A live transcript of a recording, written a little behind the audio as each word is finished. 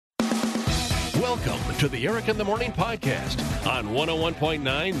Welcome to the Eric in the Morning podcast on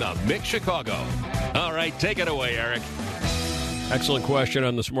 101.9 The Mix Chicago. All right, take it away, Eric. Excellent question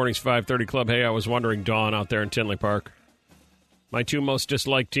on this morning's 5:30 Club. Hey, I was wondering, Dawn out there in Tinley Park, my two most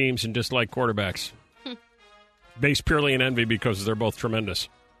disliked teams and disliked quarterbacks. Based purely in envy because they're both tremendous.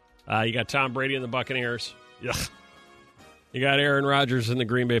 You got Tom Brady and the Buccaneers. Ugh. You got Aaron Rodgers and the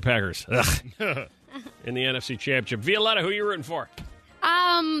Green Bay Packers. Ugh. In the NFC Championship. Violetta, who are you rooting for?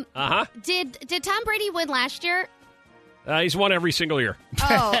 Did Tom Brady win last year? He's won every single year.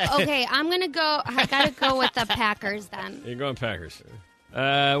 Oh, okay. I gotta go with the Packers then. You're going Packers.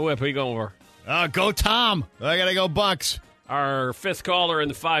 Whip, who are you going for? Go Tom. I gotta go Bucks. Our fifth caller in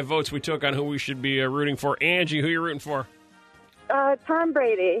the 5 votes we took on who we should be rooting for. Angie, who are you rooting for? Tom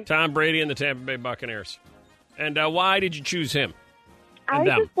Brady. Tom Brady and the Tampa Bay Buccaneers. And why did you choose him? I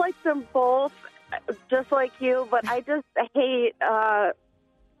just like them both, just like you, but I just hate,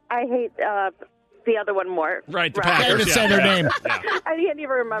 the other one more. Right, the Can't Packers. even say their name. Yeah. I can't even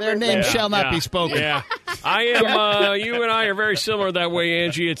remember Their name shall not be spoken. Yeah. I am, you and I are very similar that way,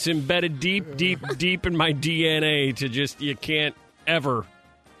 Angie. It's embedded deep, deep, deep in my DNA to just, you can't ever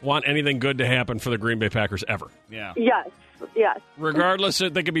want anything good to happen for the Green Bay Packers ever. Yeah. Yes. Regardless,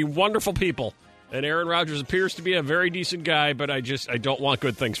 they could be wonderful people. And Aaron Rodgers appears to be a very decent guy, but I don't want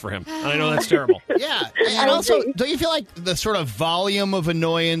good things for him. I know that's terrible. Yeah. And also, don't you feel like the sort of volume of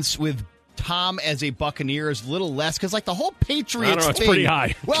annoyance with Tom as a Buccaneer is a little less? Because, like, the whole Patriots I don't know, it's thing. pretty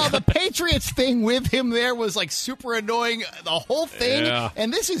high. Well, the Patriots thing with him there was, like, super annoying, the whole thing. Yeah.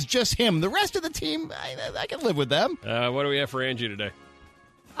 And this is just him. The rest of the team, I can live with them. What do we have for Angie today?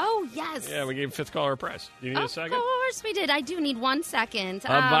 Oh, yes. Yeah, we gave fifth caller a prize. Do you need a second? Of course we did. I do need 1 second.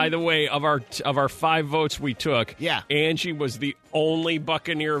 By the way, of our 5 votes we took, Yeah. Angie was the only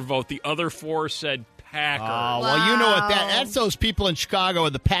Buccaneer vote. The other 4 said Packer. Oh, well, you know what that's those people in Chicago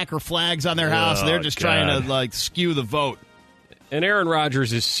with the Packer flags on their house. They're just trying to, like, skew the vote. And Aaron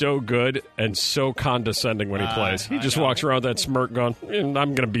Rodgers is so good and so condescending when he plays. He just walks around with that smirk going, I'm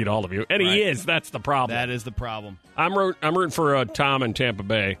going to beat all of you. And he is. That's the problem. That is the problem. I'm rooting for Tom in Tampa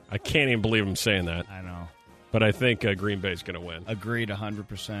Bay. I can't even believe I'm saying that. I know. But I think Green Bay's going to win. Agreed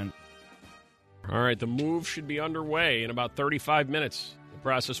 100%. All right, the move should be underway in about 35 minutes. The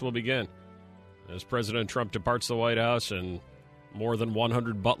process will begin as President Trump departs the White House and more than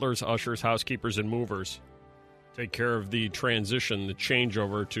 100 butlers, ushers, housekeepers, and movers take care of the transition, the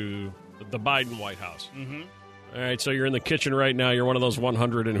changeover to the Biden White House. Mm-hmm. All right, so you're in the kitchen right now. You're one of those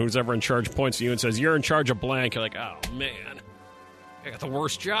 100, and who's ever in charge points to you and says, you're in charge of blank. You're like, oh, man, I got the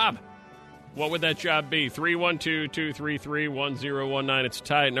worst job. What would that job be? 312-233-1019. It's a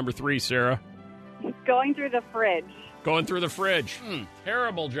tie at number 3, Sarah. Going through the fridge. Going through the fridge.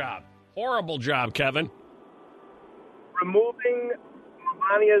 Terrible job. Horrible job, Kevin. Removing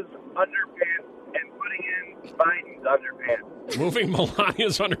Melania's underpants and putting in Biden's underpants. Moving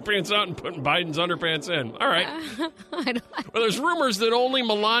Melania's underpants out and putting Biden's underpants in. All right. Well, there's rumors that only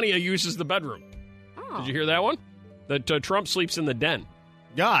Melania uses the bedroom. Oh. Did you hear that one? That Trump sleeps in the den.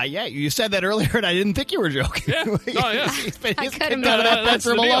 Yeah, you said that earlier, and I didn't think you were joking. Yeah. Oh, yeah. He's been I kicked couldn't out of that that's the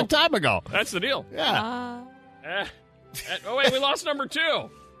bedroom a deal. long time ago. That's the deal. Yeah. Oh, wait, we lost number 2.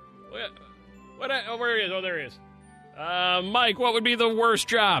 Where he is? Oh, there he is. Mike, what would be the worst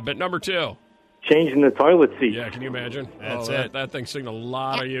job at number 2? Changing the toilet seat. Yeah, can you imagine? That's it. it. That thing's seen a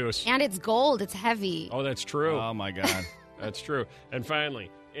lot of use. And it's gold. It's heavy. Oh, that's true. Oh, my God. That's true. And finally,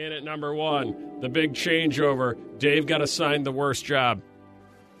 in at number 1, the big changeover. Dave got assigned the worst job.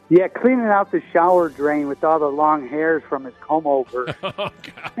 Yeah, cleaning out the shower drain with all the long hairs from his comb over. Oh,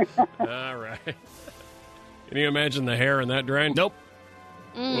 God. All right. Can you imagine the hair in that drain? Nope.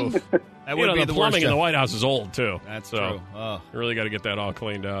 Oof. That would be the the plumbing worst in the job. White House is old, too. That's so true. Oh. You really got to get that all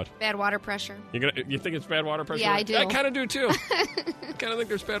cleaned out. Bad water pressure. You think it's bad water pressure? Yeah, I do. I kind of do, too. I kind of think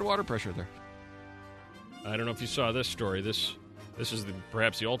there's bad water pressure there. I don't know if you saw this story. This is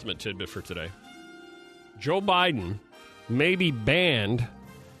perhaps the ultimate tidbit for today. Joe Biden may be banned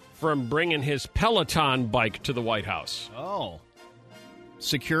from bringing his Peloton bike to the White House. Oh.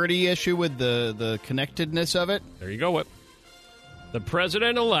 Security issue with the connectedness of it? There you go, Whip. The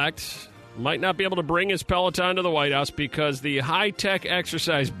president-elect might not be able to bring his Peloton to the White House because the high-tech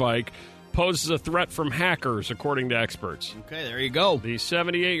exercise bike poses a threat from hackers, according to experts. Okay, there you go. The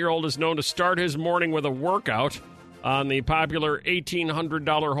 78-year-old is known to start his morning with a workout on the popular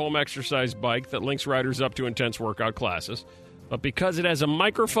 $1,800 home exercise bike that links riders up to intense workout classes. But because it has a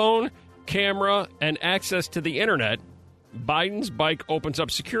microphone, camera, and access to the internet, Biden's bike opens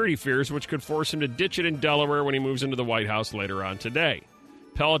up security fears, which could force him to ditch it in Delaware when he moves into the White House later on today.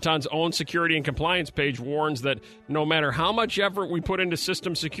 Peloton's own security and compliance page warns that no matter how much effort we put into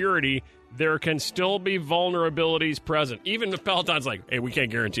system security, there can still be vulnerabilities present. Even if Peloton's like, hey, we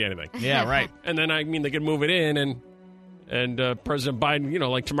can't guarantee anything. Yeah, right. And then, they could move it in, and President Biden,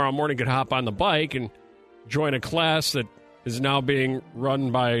 like tomorrow morning, could hop on the bike and join a class that is now being run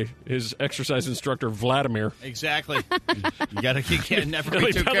by his exercise instructor, Vladimir. Exactly. You got to never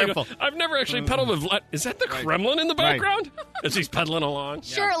be too careful. I've never actually pedaled with Vlad. Is that the Kremlin in the background? As he's pedaling along?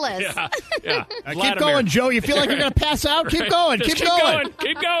 Shirtless. Yeah. Keep going, Joe. You feel like you're going to pass out? Keep going. Keep going.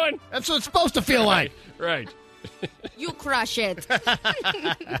 Keep going. That's what it's supposed to feel like. Right. You crush it.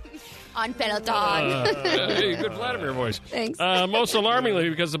 On Peloton. Hey, good Vladimir voice. Thanks. Most alarmingly,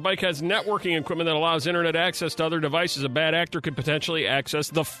 because the bike has networking equipment that allows internet access to other devices, a bad actor could potentially access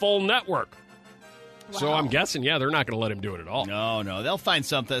the full network. Wow. So I'm guessing, they're not going to let him do it at all. No. They'll find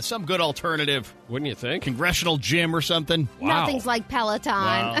some good alternative. Wouldn't you think? Congressional gym or something. Wow. Nothing's like Peloton.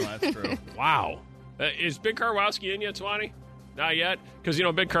 Wow, that's true. Wow. Is Big Karwowski in yet, Swanee? Not yet? Because,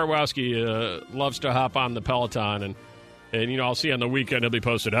 Big Karwowski loves to hop on the Peloton, and I'll see on the weekend he'll be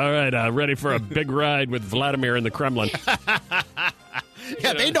posted, all right, ready for a big ride with Vladimir in the Kremlin.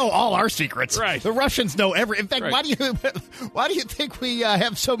 Yeah, they know all our secrets. Right. The Russians know every. In fact, right. why do you think we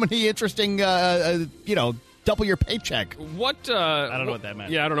have so many interesting, double your paycheck? What? I don't know what that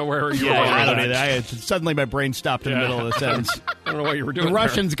meant. Yeah, I don't know where you were. I don't either. Suddenly my brain stopped in the middle of the sentence. I don't know what you were doing. The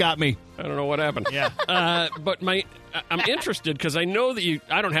Russians got me. I don't know what happened. Yeah. But I'm interested because I know that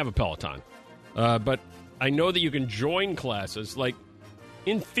I don't have a Peloton, but I know that you can join classes. Like,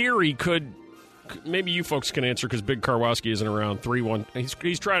 in theory, maybe you folks can answer because Big Karwowski isn't around.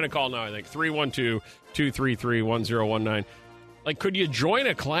 He's trying to call now, I think. 312-233-1019. Like, could you join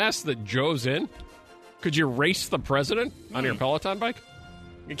a class that Joe's in? Could you race the president on your Peloton bike?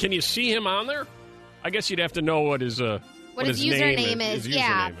 Can you see him on there? I guess you'd have to know what his username is.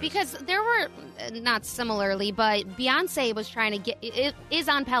 Because there were, not similarly, but Beyonce was trying to is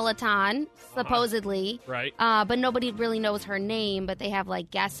on Peloton, supposedly. Right. But nobody really knows her name, but they have,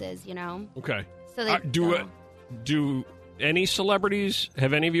 guesses, Okay. So they do any celebrities,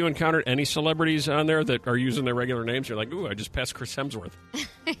 have any of you encountered any celebrities on there that are using their regular names? You're like, ooh, I just passed Chris Hemsworth.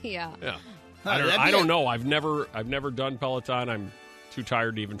 Yeah. I don't know. I've never done Peloton. I'm too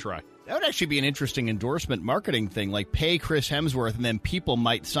tired to even try. That would actually be an interesting endorsement marketing thing, like pay Chris Hemsworth, and then people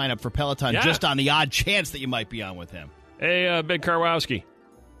might sign up for Peloton just on the odd chance that you might be on with him. Hey, Big Karwowski.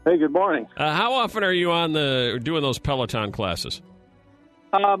 Hey, good morning. How often are you on doing those Peloton classes?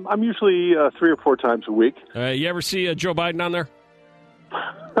 I'm usually 3 or 4 times a week. You ever see Joe Biden on there?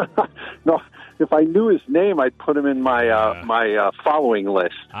 No. If I knew his name, I'd put him in my following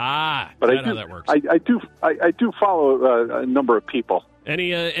list. But how that works. I do follow a number of people.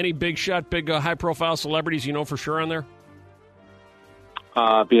 Any big shot, high profile celebrities you know for sure on there?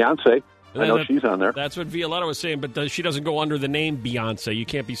 Beyonce. I know she's on there. That's what Violetta was saying, but she doesn't go under the name Beyonce. You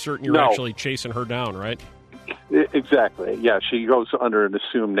can't be certain you're actually chasing her down, right? Exactly. Yeah, she goes under an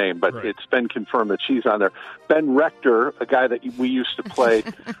assumed name, but It's been confirmed that she's on there. Ben Rector, a guy that we used to play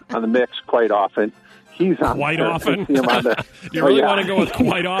on the mix quite often, he's on quite there. often. Do you really want to go with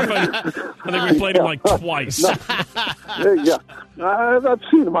quite often? I think we played him twice. Yeah, I've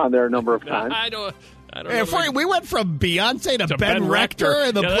seen him on there a number of times. I don't know. We went from Beyonce to Ben Rector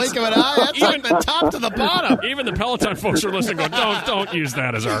in the blink of an eye. That's like the top to the bottom. Even the Peloton folks are listening going, don't use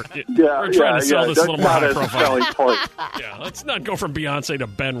that as art. Yeah, we're trying to sell this a little more high profile. Point. Yeah, let's not go from Beyonce to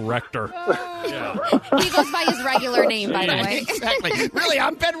Ben Rector. He goes by his regular name, by the way. Exactly. Really,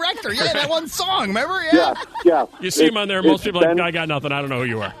 I'm Ben Rector. Yeah, that one song, remember? Yeah. You see him on there, most people are like, I got nothing. I don't know who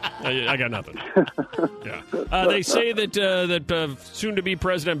you are. I got nothing. Yeah. They say that soon-to-be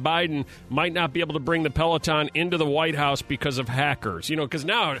President Biden might not be able to bring the Peloton into the White House because of hackers. Because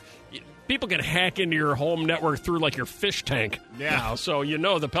now people can hack into your home network through your fish tank now. So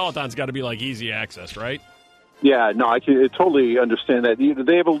the Peloton's got to be easy access, right? Yeah, no, I can totally understand that.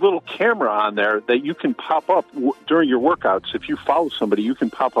 They have a little camera on there that you can pop up during your workouts. If you follow somebody, you can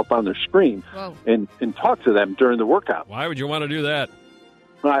pop up on their screen and talk to them during the workout. Why would you want to do that?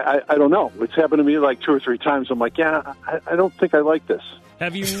 I don't know. It's happened to me 2 or 3 times. I'm like, I don't think I like this.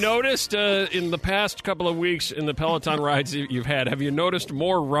 Have you noticed in the past couple of weeks in the Peloton rides you've had, have you noticed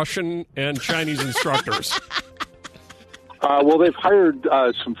more Russian and Chinese instructors? Well, they've hired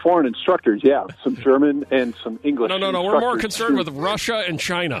some foreign instructors, some German and some English. No. We're more concerned with Russia and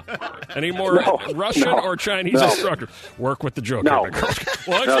China. Any more Russian or Chinese instructors? Work with the joke. No.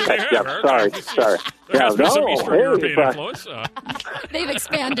 Well, actually, they have. Sorry. There has been some Eastern European influence. They've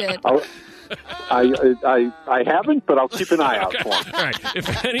expanded. I haven't, but I'll keep an eye out for him. All right.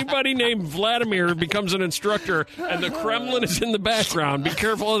 If anybody named Vladimir becomes an instructor and the Kremlin is in the background, be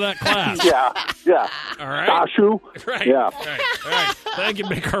careful of that class. Yeah. All right. Stashu. Right. Yeah. All right. Thank you,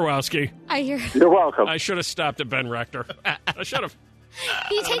 Mick Karwowski. You're welcome. I should have stopped at Ben Rector. I should have.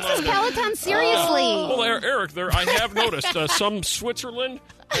 He takes his Peloton seriously. Well, Eric, I have noticed some Switzerland,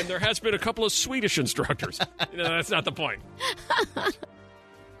 and there has been a couple of Swedish instructors. That's not the point. All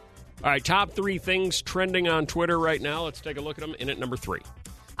right, top 3 things trending on Twitter right now. Let's take a look at them. In at number 3.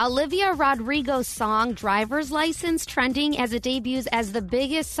 Olivia Rodrigo's song Driver's License trending as it debuts as the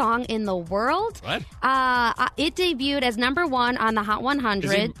biggest song in the world. What? It debuted as number 1 on the Hot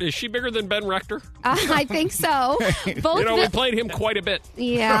 100. Is she bigger than Ben Rector? I think so. Both we played him quite a bit.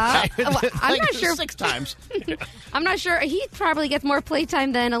 Yeah. I'm not sure. 6 times. I'm not sure. He probably gets more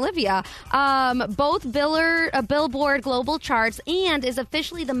playtime than Olivia. Both Billboard Global Charts and is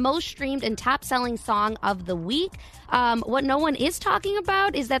officially the most streamed and top-selling song of the week. What no one is talking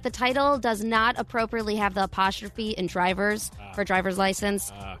about is that the title does not appropriately have the apostrophe in drivers for driver's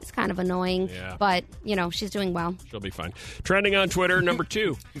license. It's kind of annoying, but, she's doing well. She'll be fine. Trending on Twitter, number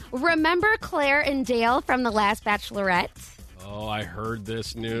 2. Remember Claire and Dale from The Last Bachelorette? Oh, I heard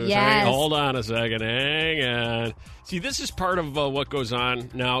this news. Yes. Hold on a second. Hang on. See, this is part of what goes on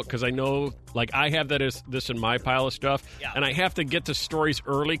now because I know, I have this in my pile of stuff, and I have to get to stories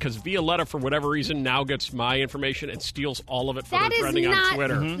early because Violetta, for whatever reason, now gets my information and steals all of it for the trending on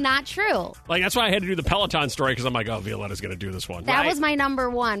Twitter. Not true. That's why I had to do the Peloton story because I'm like, oh, Violetta's going to do this one. That was my number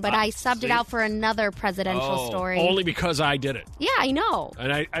 1, but I subbed it out for another presidential story. Only because I did it. Yeah, I know.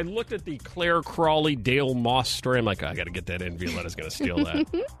 And I looked at the Claire Crawley, Dale Moss story. I'm like, I got to get that in. Violetta's going to steal that.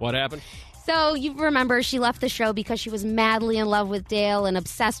 What happened? So you remember she left the show because she was madly in love with Dale and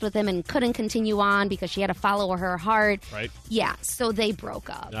obsessed with him and couldn't continue on because she had to follow her heart. Right. Yeah, so they broke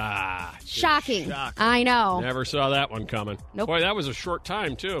up. Shocking. I know. Never saw that one coming. Nope. Boy, that was a short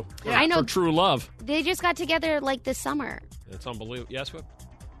time, too. I know. For true love. They just got together this summer. It's unbelievable. Yes, Whip?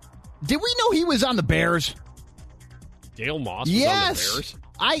 Did we know he was on the Bears? Dale Moss was on the Bears?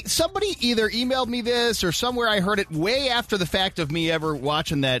 Somebody either emailed me this or somewhere I heard it way after the fact of me ever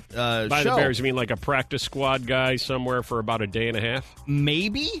watching that show. By the Bears, you mean like a practice squad guy somewhere for about a day and a half?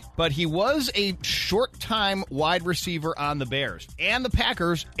 Maybe, but he was a short-time wide receiver on the Bears and the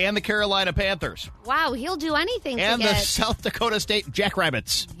Packers and the Carolina Panthers. Wow, he'll do anything to get... And the South Dakota State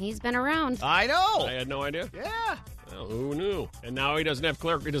Jackrabbits. He's been around. I know. I had no idea. Yeah. Well, who knew? And now he doesn't have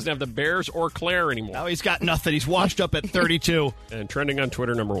Claire. He doesn't have the Bears or Claire anymore. Now he's got nothing. He's washed up at 32. And trending on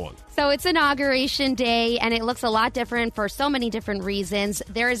Twitter, number 1. So it's Inauguration Day, and it looks a lot different for so many different reasons.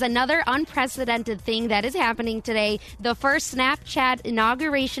 There is another unprecedented thing that is happening today. The first Snapchat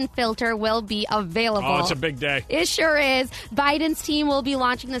inauguration filter will be available. Oh, it's a big day. It sure is. Biden's team will be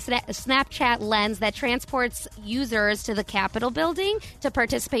launching the Snapchat lens that transports users to the Capitol building to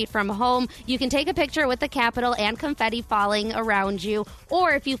participate from home. You can take a picture with the Capitol and confetti falling around you,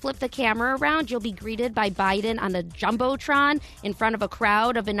 or if you flip the camera around, you'll be greeted by Biden on a Jumbotron in front of a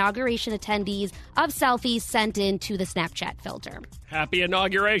crowd of inauguration attendees of selfies sent in to the Snapchat filter. Happy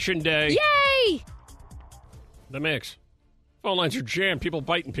Inauguration Day. Yay! The Mix. Phone lines are jammed. People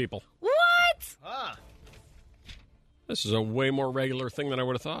biting people. What? This is a way more regular thing than I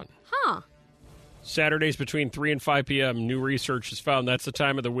would have thought. Huh. Saturdays between 3 and 5 p.m., new research has found that's the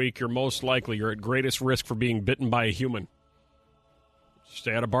time of the week you're at greatest risk for being bitten by a human.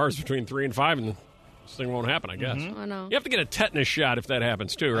 Stay out of bars between 3 and 5, and this thing won't happen, I guess. Oh, no. You have to get a tetanus shot if that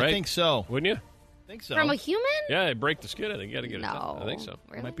happens, too, right? I think so. Wouldn't you? I think so. From a human? Yeah, they break the skin. I think you got to get a No. tetanus. I think so.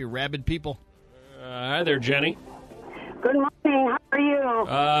 Really? Might be rabid people. Hi there, Jenny. Good morning. How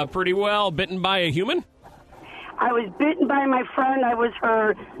are you? Pretty well. Bitten by a human? I was bitten by my friend. I was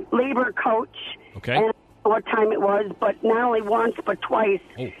her labor coach. Okay. And I don't know what time it was, but not only once, but twice.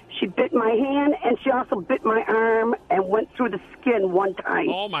 Oh. She bit my hand, and she also bit my arm and went through the skin one time.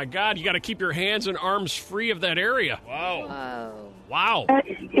 Oh, my God. You got to keep your hands and arms free of that area. Wow. Oh. Wow.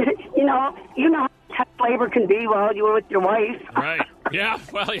 You know how tough labor can be while you were with your wife. Right. Yeah.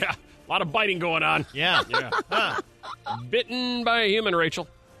 Well, yeah. A lot of biting going on. Yeah. Yeah. Bitten by a human, Rachel.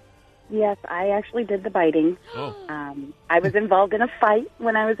 Yes, I actually did the biting. Oh. I was involved in a fight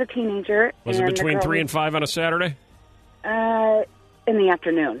when I was a teenager. Was it between 3 and 5 on a Saturday? In the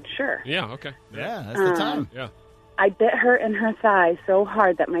afternoon, sure. Yeah, okay. Yeah, that's the time. Yeah. I bit her in her thigh so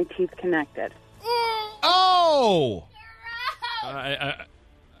hard that my teeth connected. Oh!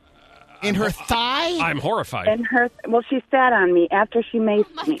 In her thigh? I'm horrified. Well, she sat on me after she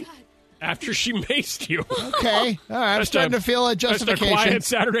maced me. God. After she maced you. Okay. All right. I'm starting to feel a justification. Just a quiet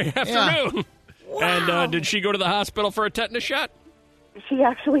Saturday afternoon. Yeah. And did she go to the hospital for a tetanus shot? She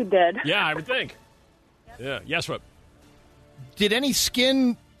actually did. Yeah, I would think. Yeah. Yes, what? Did any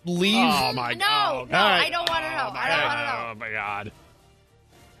skin leave? Oh, my God. No, I don't want to know. I don't want to know. Oh, my God.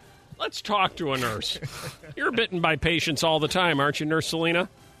 Let's talk to a nurse. You're bitten by patients all the time, aren't you, Nurse Selena?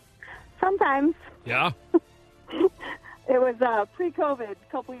 Sometimes. Yeah? It was pre-COVID, a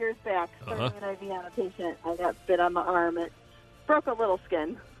couple years back. Starting an IV on a patient. I got bit on the arm. It broke a little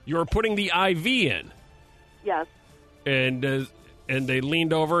skin. You were putting the IV in, Yes. and they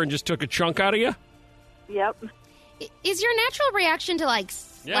leaned over and just took a chunk out of you? Yep. Is your natural reaction to, like,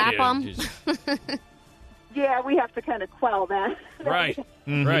 slap them? Yeah, we have to kind of quell that. Right.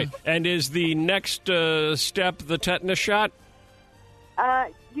 Mm-hmm. Right. And is the next step the tetanus shot?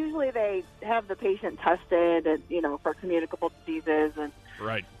 Usually they have the patient tested, and, for communicable diseases, and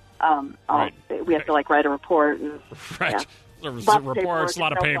right. Right. We have to write a report. And, right. Yeah. There's reports, a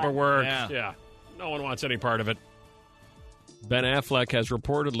lot of paperwork. Yeah. No one wants any part of it. Ben Affleck has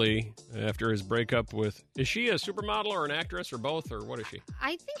reportedly, after his breakup with... Is she a supermodel or an actress or both, or what is she?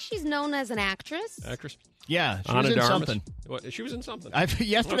 I think she's known as an actress. Actress? Yeah, she was in something. What, she was in something.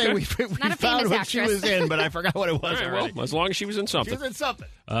 Yesterday we found what she was in, but I forgot what it was already. Well, as long as she was in something. She was in something.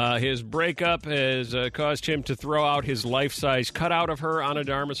 His breakup has caused him to throw out his life-size cutout of her, Ana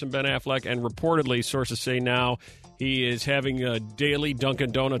de Armas and Ben Affleck, and reportedly, sources say now, he is having daily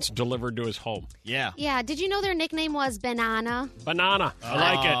Dunkin' Donuts delivered to his home. Yeah. Yeah. Did you know their nickname was Banana? Banana. I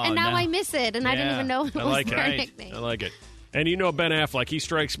like it. And now I miss it, and I didn't even know it was their nickname. I like it. And Ben Affleck, he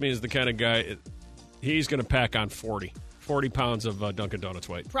strikes me as the kind of guy, he's going to pack on 40 pounds of Dunkin' Donuts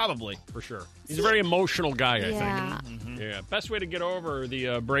weight. Probably. For sure. He's a very emotional guy, I think. Mm-hmm. Yeah. Best way to get over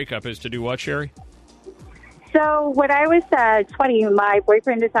the breakup is to do what, Sherry? So when I was 20, my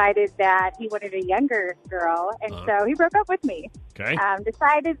boyfriend decided that he wanted a younger girl, and so he broke up with me. Okay.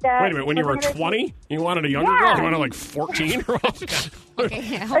 Decided that... Wait a minute, when you were 20, you wanted a younger girl? You wanted 14?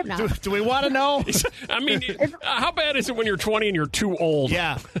 Okay, I hope not. Do we want to know? I mean, how bad is it when you're 20 and you're too old?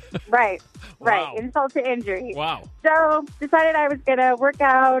 Yeah. Right. Wow. Insult to injury. Wow. So decided I was going to work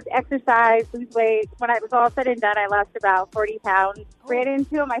out, exercise, lose weight. When it was all said and done, I lost about 40 pounds. Ran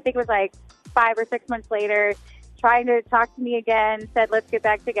into him, I think it was 5 or 6 months later, trying to talk to me again, said, let's get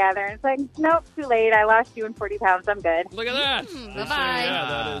back together. And it's like, nope, too late. I lost you in 40 pounds. I'm good. Look at that. Bye-bye. Yeah,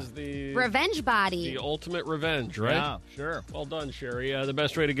 that is the... Revenge body. The ultimate revenge, right? Yeah, sure. Well done, Sherry. The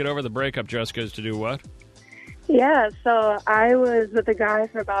best way to get over the breakup, Jessica, is to do what? Yeah, so I was with a guy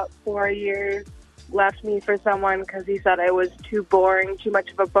for about 4 years, left me for someone because he said I was too boring, too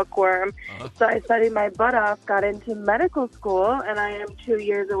much of a bookworm. So I studied my butt off, got into medical school, and I am 2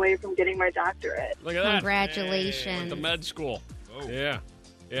 years away from getting my doctorate. Look at that. Congratulations. Went to med school. Oh. Yeah.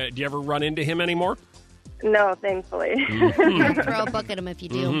 Do you ever run into him anymore? No, thankfully. Throw a book at him if you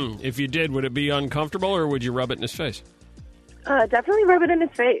do. Mm-hmm. If you did, would it be uncomfortable, or would you rub it in his face? Definitely rub it in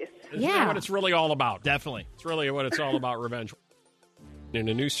his face. Isn't that what it's really all about? Definitely. It's really what it's all about, revenge. In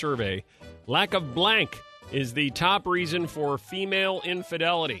a new survey, lack of blank is the top reason for female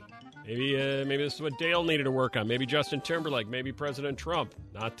infidelity. Maybe this is what Dale needed to work on. Maybe Justin Timberlake. Maybe President Trump.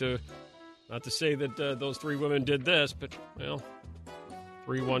 Not to say that those three women did this, but,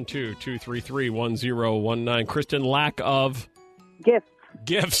 312-233-1019. Kristen, lack of...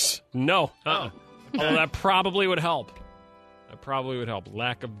 Gifts. No. Although that probably would help.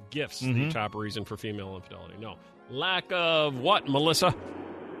 Lack of gifts, the top reason for female infidelity. No. Lack of what, Melissa?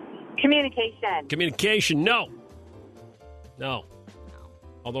 Communication, no.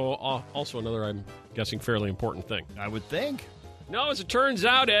 Although, also another, I'm guessing, fairly important thing. I would think. No, as it turns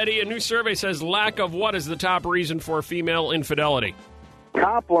out, Eddie, a new survey says lack of what is the top reason for female infidelity?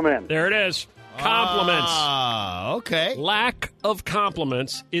 Compliments. There it is. Compliments. Okay. Lack of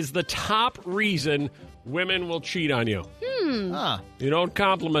compliments is the top reason women will cheat on you. You don't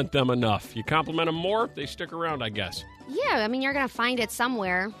compliment them enough. You compliment them more, they stick around, I guess. Yeah, I mean, you're going to find it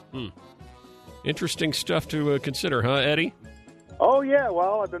somewhere. Interesting stuff to consider, huh, Eddie? Oh, yeah.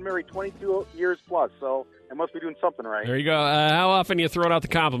 Well, I've been married 22 years plus, so I must be doing something right. There you go. How often are you throwing out the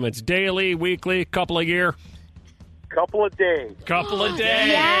compliments? Daily, weekly, couple a year? Couple of days.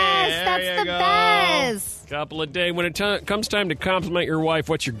 Yes, that's the best. Couple a day. When it comes time to compliment your wife,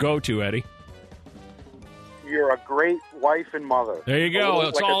 what's your go-to, Eddie? You're a great wife and mother. There you go.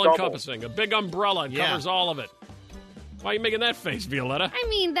 It's all encompassing. A big umbrella covers all of it. Why are you making that face, Violetta? I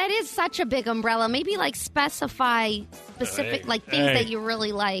mean, that is such a big umbrella. Maybe specify specific things that you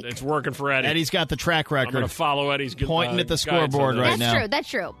really like. It's working for Eddie. Eddie's got the track record. I'm going to follow Eddie's pointing at the scoreboard right now. That's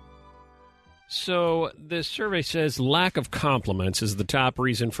true. So the survey says lack of compliments is the top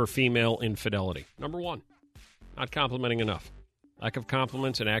reason for female infidelity. Number one, not complimenting enough. Lack of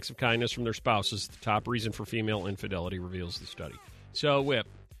compliments and acts of kindness from their spouse is the top reason for female infidelity, reveals the study. So, Whip,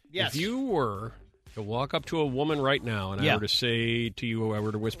 Yes. if you were to walk up to a woman right now and I were to say to you, I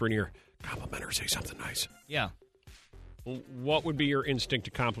were to whisper in your ear, compliment her, say something nice. Yeah. What would be your instinct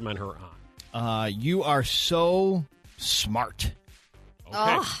to compliment her on? You are so smart. Okay.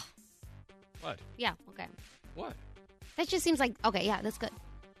 Oh. What? Yeah, okay. What? That just seems like, okay, yeah, that's good.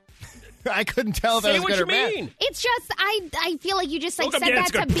 I couldn't tell if that Say was what good you or bad. mean. It's just, I feel like you just like said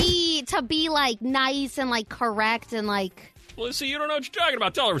that to be like nice and like correct and like. Listen, you don't know what you're talking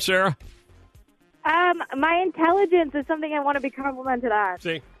about. Tell her, Sarah. My intelligence is something I want to be complimented on.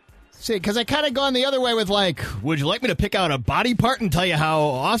 See, because I kind of gone the other way with like, would you like me to pick out a body part and tell you how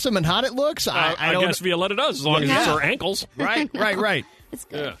awesome and hot it looks? I guess Violetta does, as long as it's her ankles. Right. It's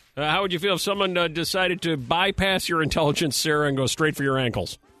good. Yeah. How would you feel if someone decided to bypass your intelligence, Sarah, and go straight for your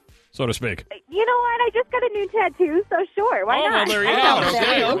ankles, so to speak? You know what? I just got a new tattoo, so sure, why not? Well, there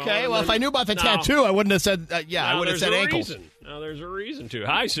you go. Okay. Well, if I knew about the tattoo, I wouldn't have said, I would have said ankles. Now there's a reason to.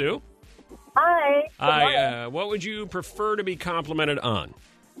 Hi, Sue. Hi. Hi. What would you prefer to be complimented on?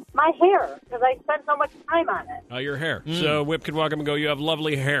 My hair, because I spent so much time on it. Your hair. So Whip could walk up and go, you have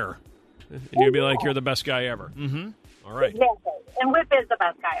lovely hair. And you'd be like, you're the best guy ever. Mm-hmm. All right. Exactly. And Whip is the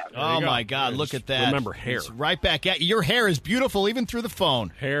best guy ever. Oh, my God. Look at that. Remember, hair. It's right back at you. Your hair is beautiful, even through the phone.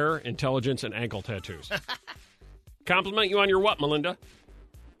 Hair, intelligence, and ankle tattoos. Compliment you on your what, Melinda?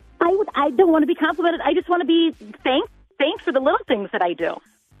 I don't want to be complimented. I just want to be thanked for the little things that I do.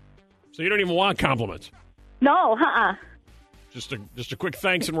 So you don't even want compliments? No, Just a quick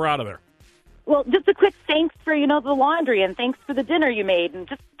thanks and we're out of there. Well, just a quick thanks for, the laundry and thanks for the dinner you made. And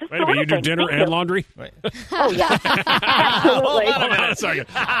just Wait a minute, you do dinner and laundry? Right. Oh, yeah. Absolutely. Hold on a second.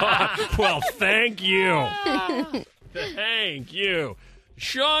 Well, thank you. Thank you.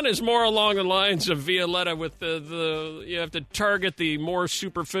 Sean is more along the lines of Violetta with the you have to target the more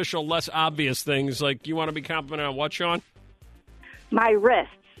superficial, less obvious things. Like, you want to be complimented on what, Sean? My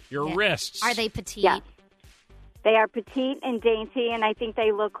wrists. Your wrists. Are they petite? Yeah. They are petite and dainty, and I think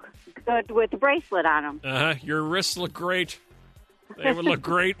they look good with a bracelet on them. Your wrists look great. They would look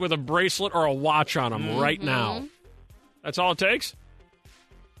great with a bracelet or a watch on them right now. That's all it takes?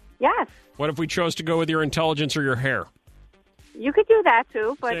 Yes. What if we chose to go with your intelligence or your hair? You could do that,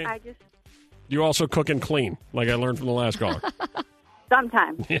 too, but See? I just... You also cook and clean, like I learned from the last caller.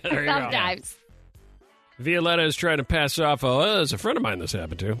 Sometimes. Yeah, there you go. Sometimes. Violetta is trying to pass off, there's a friend of mine this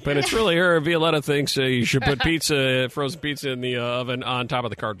happened to. But it's really her. Violetta thinks you should put frozen pizza in the oven on top of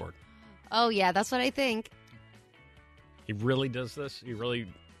the cardboard. Oh, yeah, that's what I think. He really does this? He really...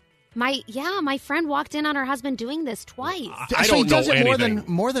 My friend walked in on her husband doing this twice. I So don't he does know it anything.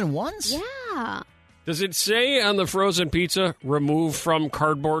 more than once? Yeah. Does it say on the frozen pizza, remove from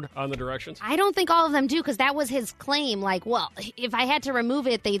cardboard on the directions? I don't think all of them do, because that was his claim. Like, well, if I had to remove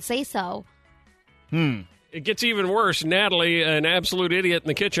it, they'd say so. It gets even worse. Natalie, an absolute idiot in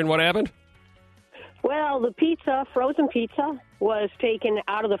the kitchen. What happened? Well, the frozen pizza, was taken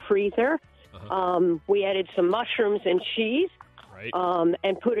out of the freezer. We added some mushrooms and cheese. Right.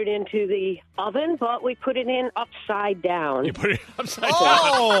 And put it into the oven, but we put it in upside down. You put it upside down.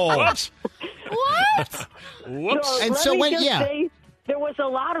 Oh! Whoops. What? Whoops. So And let so me when- just yeah. say, there was a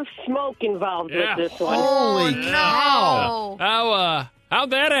lot of smoke involved Yeah. with this one. Holy Oh, cow! no. How'd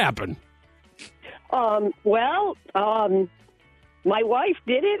that happen? My wife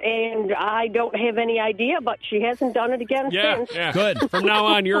did it, and I don't have any idea, but she hasn't done it again since. Yeah. Good. From now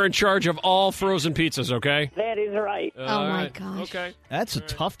on, you're in charge of all frozen pizzas, okay? That is right. Oh, All my right. gosh. Okay. That's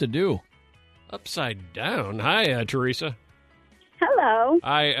tough to do. Upside down. Hi, Teresa. Hello.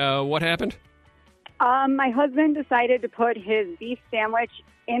 Hi, what happened? My husband decided to put his beef sandwich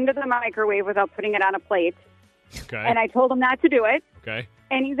into the microwave without putting it on a plate. Okay. And I told him not to do it. Okay.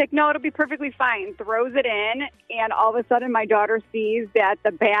 And he's like, no, it'll be perfectly fine. Throws it in, and all of a sudden my daughter sees that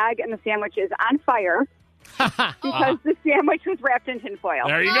the bag and the sandwich is on fire because the sandwich was wrapped in tinfoil.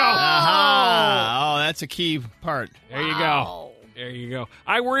 There you go. Aha! Oh, that's a key part. There you go. There you go.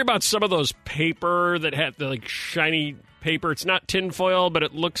 I worry about some of those paper that had the shiny paper. It's not tinfoil, but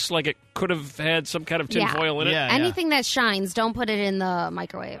it looks like it could have had some kind of tinfoil in it. Yeah. Anything that shines, don't put it in the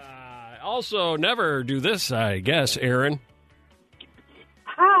microwave. Also, never do this, I guess, Aaron.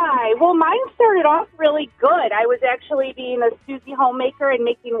 Hi. Well, mine started off really good. I was actually being a Susie homemaker and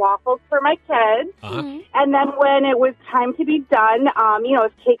making waffles for my kids. And then when it was time to be done, it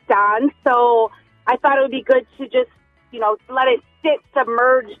was caked on. So I thought it would be good to just, let it sit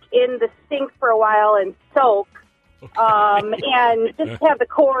submerged in the sink for a while and soak. And just have the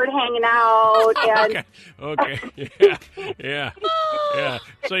cord hanging out. And Okay. Yeah.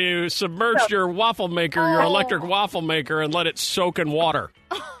 So you submerged your waffle maker, your electric waffle maker, and let it soak in water.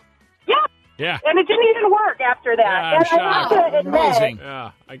 Yeah. And it didn't even work after that. Yeah, and I have to admit, Amazing.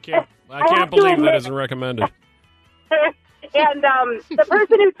 Yeah, I can't believe that isn't recommended. and the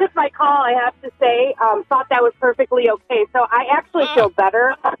person who took my call, I have to say, thought that was perfectly okay. So I actually feel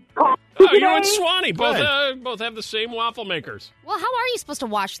better. You and Swanee both have the same waffle makers. Well, how are you supposed to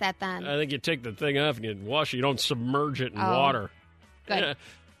wash that then? I think you take the thing off and you wash it. You don't submerge it in water. Good. Yeah,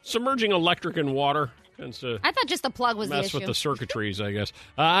 submerging electric in water tends to I thought just the plug was the mess issue. with the circuitries, I guess.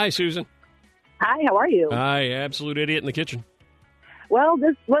 Hi, Susan. Hi, how are you? Hi, absolute idiot in the kitchen. Well,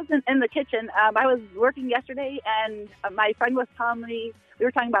 this wasn't in the kitchen. I was working yesterday, and my friend was telling me, we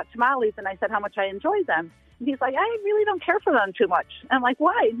were talking about tamales, and I said how much I enjoy them. And he's like, I really don't care for them too much. And I'm like,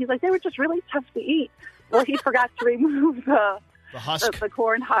 why? And he's like, they were just really tough to eat. Well, he forgot to remove the husk, the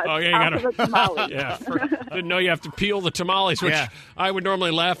corn husk Oh, yeah, out of the tamales. Yeah, didn't know you have to peel the tamales, which I would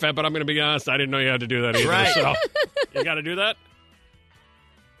normally laugh at, but I'm going to be honest, I didn't know you had to do that either. Right. So you got to do that?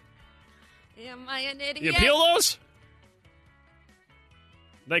 Am I an idiot? You peel those?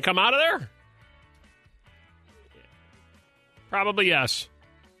 They come out of there? Probably yes.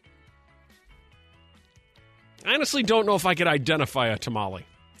 I honestly don't know if I could identify a tamale.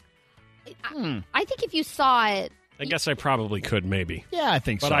 I think if you saw it... I guess I probably could, maybe. Yeah, I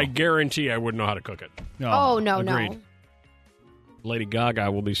think but so. I guarantee I wouldn't know how to cook it. No. No. Agreed. Lady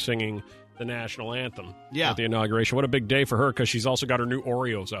Gaga will be singing the national anthem at the inauguration. What a big day for her, because she's also got her new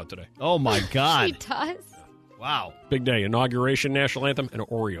Oreos out today. Oh, my God. She does. Wow. Big day. Inauguration, national anthem, and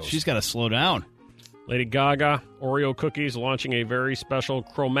Oreos. She's got to slow down. Lady Gaga, Oreo cookies, launching a very special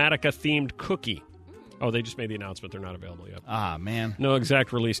Chromatica-themed cookie. Oh, they just made the announcement. They're not available yet. Ah, man. No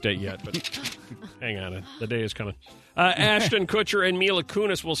exact release date yet, but hang on. The day is coming. Ashton Kutcher and Mila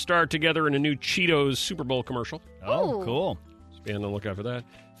Kunis will star together in a new Cheetos Super Bowl commercial. Oh, cool. Just be on the lookout for that.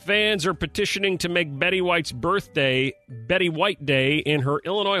 Fans are petitioning to make Betty White's birthday Betty White Day in her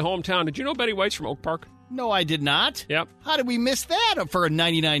Illinois hometown. Did you know Betty White's from Oak Park? No, I did not. Yep. How did we miss that for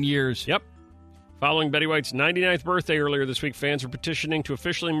 99 years? Yep. Following Betty White's 99th birthday earlier this week, fans are petitioning to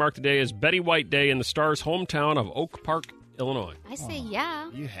officially mark the day as Betty White Day in the star's hometown of Oak Park, Illinois. I say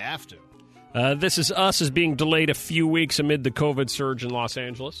yeah. You have to. This Is Us is being delayed a few weeks amid the COVID surge in Los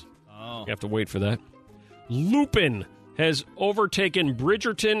Angeles. Oh. You have to wait for that. Lupin has overtaken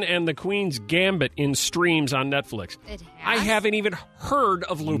Bridgerton and the Queen's Gambit in streams on Netflix. It has? I haven't even heard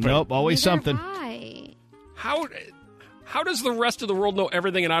of Lupin. Nope, always Neither something. have I. How does the rest of the world know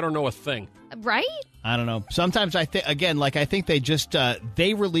everything and I don't know a thing? Right? I don't know. Sometimes I think, again, I think they just,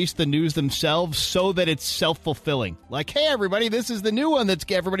 they release the news themselves so that it's self-fulfilling. Like, hey, everybody, this is the new one that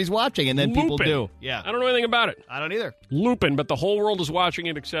everybody's watching, and then Lupin. people do. Yeah. I don't know anything about it. I don't either. Lupin, but the whole world is watching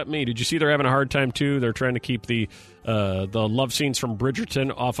it except me. Did you see they're having a hard time, too? They're trying to keep the love scenes from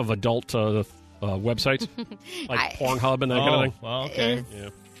Bridgerton off of adult websites, like Pornhub and that kind of thing. Well, okay.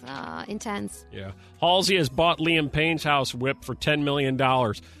 It's intense. Yeah. Halsey has bought Liam Payne's house whipped for $10 million.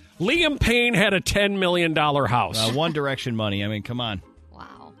 Liam Payne had a $10 million house. One Direction money. I mean, come on.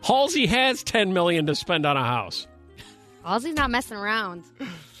 Wow. Halsey has $10 million to spend on a house. Halsey's not messing around.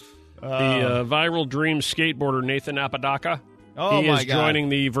 The viral dream skateboarder Nathan Apodaca. Oh, he my is God. joining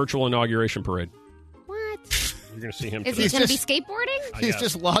the virtual inauguration parade. What? You're going to see him Is today. he going to be skateboarding? He's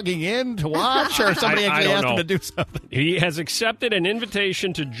just logging in to watch, or somebody I actually don't asked him know. to do something? He has accepted an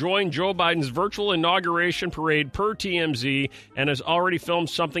invitation to join Joe Biden's virtual inauguration parade per TMZ and has already filmed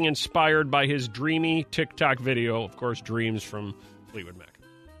something inspired by his dreamy TikTok video. Of course, Dreams from Fleetwood Mac.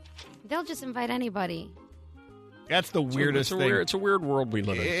 They'll just invite anybody. That's the weirdest thing. It's a weird world we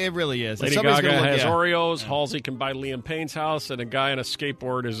live in. It really is. Lady Somebody's Gaga gonna look- has yeah. Oreos. Halsey can buy Liam Payne's house, and a guy on a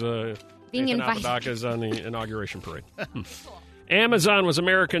skateboard is Being Nathan invited. Apodaca is on the inauguration parade. Amazon was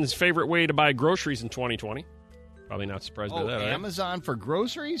Americans' favorite way to buy groceries in 2020. Probably not surprised by that. Amazon for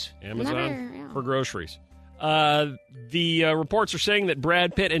groceries? Amazon for groceries. The reports are saying that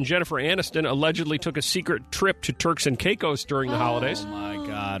Brad Pitt and Jennifer Aniston allegedly took a secret trip to Turks and Caicos during the holidays. Oh, my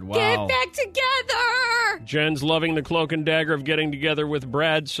God. Wow. Get back together! Jen's loving the cloak and dagger of getting together with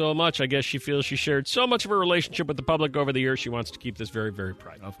Brad so much. I guess she feels she shared so much of her relationship with the public over the years. She wants to keep this very, very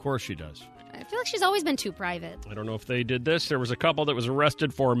private. Of course she does. I feel like she's always been too private. I don't know if they did this. There was a couple that was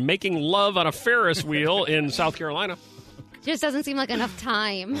arrested for making love on a Ferris wheel in South Carolina. Just doesn't seem like enough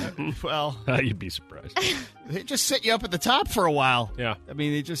time. Well, You'd be surprised. they just sit you up at the top for a while. Yeah. I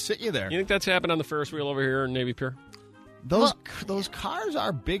mean, they just sit you there. You think that's happened on the Ferris wheel over here in Navy Pier? Those cars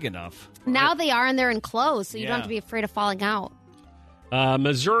are big enough. Now they are, and they're enclosed, so you don't Yeah. have to be afraid of falling out.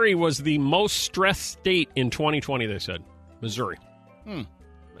 Missouri was the most stressed state in 2020, they said. Missouri.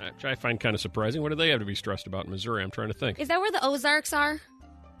 Which I find kind of surprising. What do they have to be stressed about in Missouri? I'm trying to think. Is that where the Ozarks are?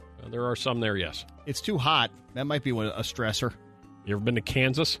 There are some there, yes. It's too hot. That might be a stressor. You ever been to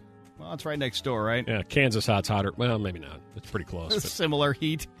Kansas? Well, it's right next door, right? Yeah, Kansas hot's hotter. Well, maybe not. It's pretty close. but Similar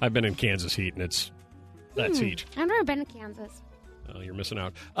heat. I've been in Kansas heat, and that's heat. I've never been to Kansas. Oh, you're missing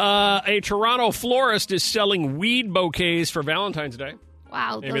out. A Toronto florist is selling weed bouquets for Valentine's Day.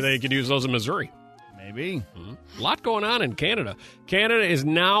 Wow. Maybe they could use those in Missouri. Maybe. A lot going on in Canada. Canada is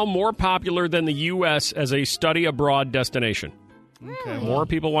now more popular than the U.S. as a study abroad destination. Okay. More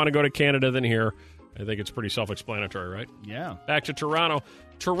people want to go to Canada than here. I think it's pretty self-explanatory, right? Yeah. Back to Toronto.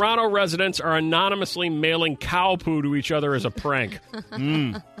 Toronto residents are anonymously mailing cow poo to each other as a prank.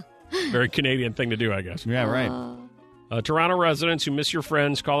 Very Canadian thing to do, I guess. Yeah, right. Toronto residents who miss your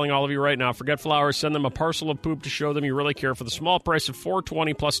friends, calling all of you right now, forget flowers, send them a parcel of poop to show them you really care. For the small price of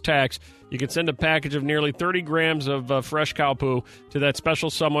 $4.20 plus tax, you can send a package of nearly 30 grams of fresh cow poo to that special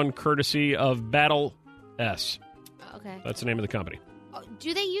someone courtesy of Battle S. Okay. That's the name of the company.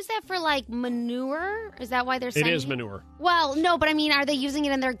 Do they use that for, like, manure? Is that why they're sending It is manure. Well, no, but I mean, are they using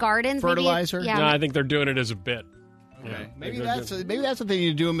it in their gardens? Fertilizer? Maybe No, I think they're doing it as a bit. Okay. Yeah. Maybe that's something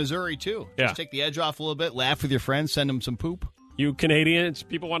you do in Missouri, too. Yeah. Just take the edge off a little bit, laugh with your friends, send them some poop. You Canadians,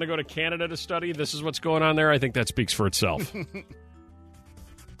 people want to go to Canada to study. This is what's going on there. I think that speaks for itself.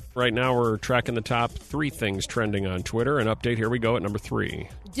 Right now, we're tracking the top 3 things trending on Twitter. An update, here we go at number 3.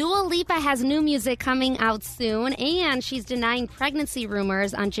 Dua Lipa has new music coming out soon, and she's denying pregnancy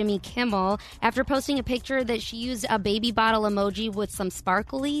rumors on Jimmy Kimmel after posting a picture that she used a baby bottle emoji with some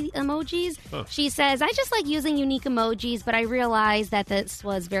sparkly emojis. Huh. She says, I just like using unique emojis, but I realized that this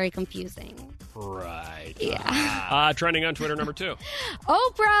was very confusing. Right. Yeah. Trending on Twitter, number 2.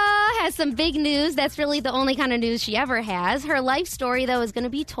 Oprah has some big news. That's really the only kind of news she ever has. Her life story, though, is going to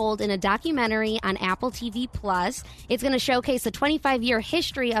be told in a documentary on Apple TV+. It's going to showcase the 25-year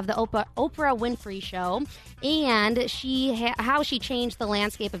history of the Oprah Winfrey Show and how she changed the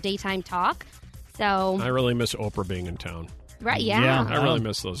landscape of daytime talk. So I really miss Oprah being in town. Right, yeah. I really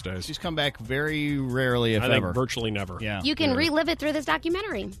miss those days. She's come back very rarely, if I think ever. virtually never. Yeah. You can relive it through this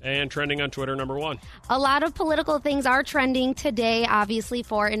documentary. And trending on Twitter, number 1. A lot of political things are trending today, obviously,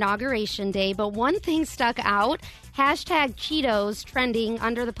 for Inauguration Day. But one thing stuck out, hashtag Cheetos trending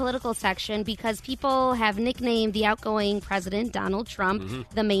under the political section because people have nicknamed the outgoing President, Donald Trump,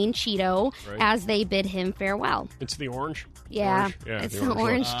 the main Cheeto, as they bid him farewell. It's the orange? Yeah, Orange? Yeah, it's the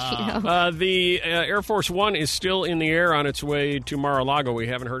orange Cheeto. The Air Force One is still in the air on its way to Mar-a-Lago. We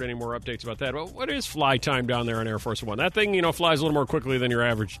haven't heard any more updates about that. But what is fly time down there on Air Force One? That thing, flies a little more quickly than your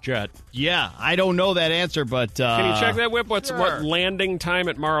average jet. Yeah, I don't know that answer, but... Can you check that, Whip? What landing time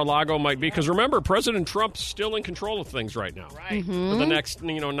at Mar-a-Lago might be? Because remember, President Trump's still in control of things right now. Right. For the next,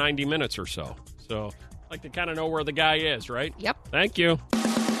 90 minutes or so. So, I'd like to kind of know where the guy is, right? Yep. Thank you.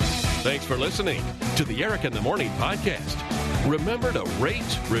 Thanks for listening to the Eric in the Morning podcast. Remember to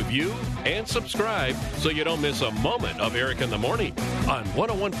rate, review, and subscribe so you don't miss a moment of Eric in the Morning on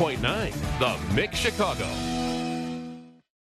 101.9 The Mix Chicago.